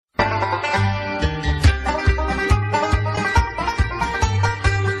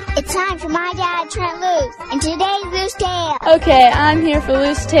Okay, I'm here for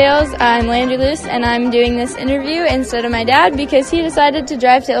Loose Tales. I'm Landry Luce, and I'm doing this interview instead of my dad because he decided to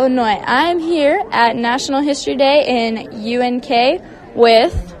drive to Illinois. I'm here at National History Day in UNK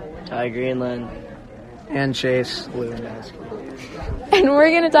with Ty Greenland and Chase Lewandowski. And we're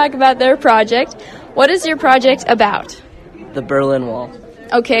going to talk about their project. What is your project about? The Berlin Wall.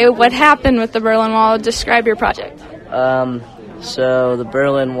 Okay, what happened with the Berlin Wall? Describe your project. So the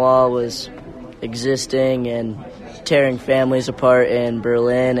Berlin Wall was existing and tearing families apart in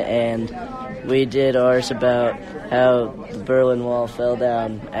Berlin, and we did ours about how the Berlin Wall fell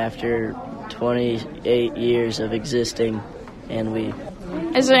down after 28 years of existing, and we...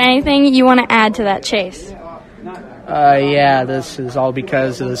 Is there anything you want to add to that, Chase? Yeah, this is all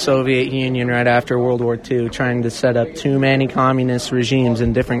because of the Soviet Union right after World War II trying to set up too many communist regimes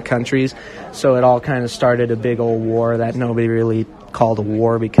in different countries, so it all kind of started a big old war that nobody really called a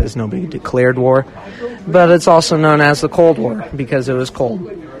war because nobody declared war, but it's also known as the Cold War because it was cold.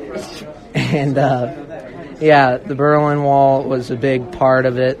 And yeah, the Berlin Wall was a big part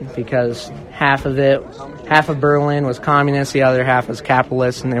of it because half of Berlin was communist, the other half was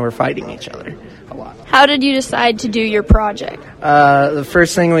capitalist, and they were fighting each other a lot. How did you decide to do your project? The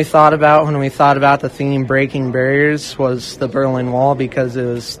first thing we thought about when we thought about the theme Breaking Barriers was the Berlin Wall because it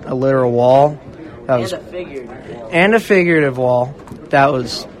was a literal wall. And a figurative wall that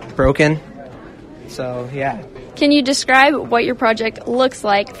was broken. So, yeah. Can you describe what your project looks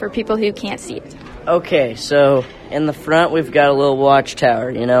like for people who can't see it? Okay, so in the front we've got a little watchtower,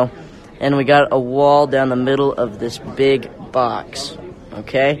 and we got a wall down the middle of this big box,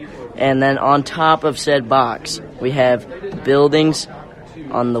 okay? And then on top of said box, we have buildings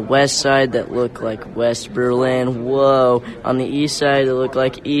on the west side that look like West Berlin. Whoa. On the east side, that look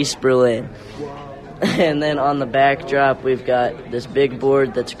like East Berlin. And then on the backdrop, we've got this big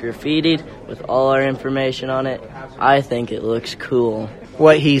board that's graffitied with all our information on it. I think it looks cool.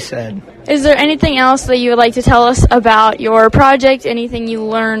 What he said. Is there anything else that you would like to tell us about your project? Anything you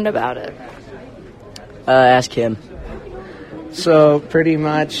learned about it? Ask him. So pretty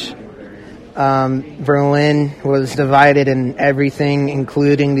much Berlin was divided in everything,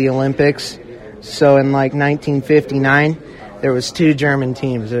 including the Olympics. So in 1959, there was two German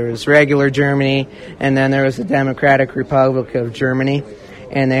teams. There was regular Germany, and then there was the Democratic Republic of Germany,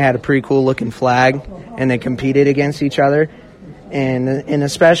 and they had a pretty cool looking flag, and they competed against each other. And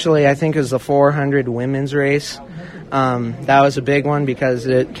especially, I think it was the 400 women's race. That was a big one because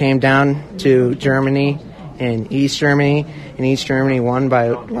it came down to Germany and East Germany, and East Germany won by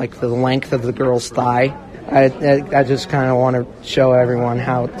the length of the girl's thigh. I just kind of want to show everyone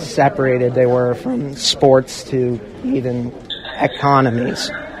how separated they were from sports to even economies.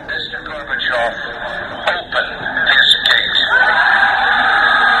 Mr. Gorbachev, open his gate.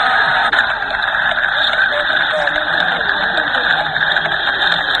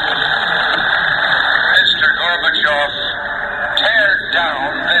 Mr. Gorbachev, tear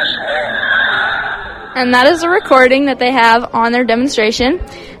down this wall. And that is a recording that they have on their demonstration.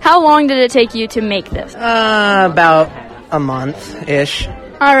 How long did it take you to make this? About a month-ish.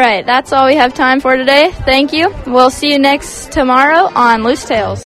 All right, that's all we have time for today. Thank you. We'll see you tomorrow on Loose Tales.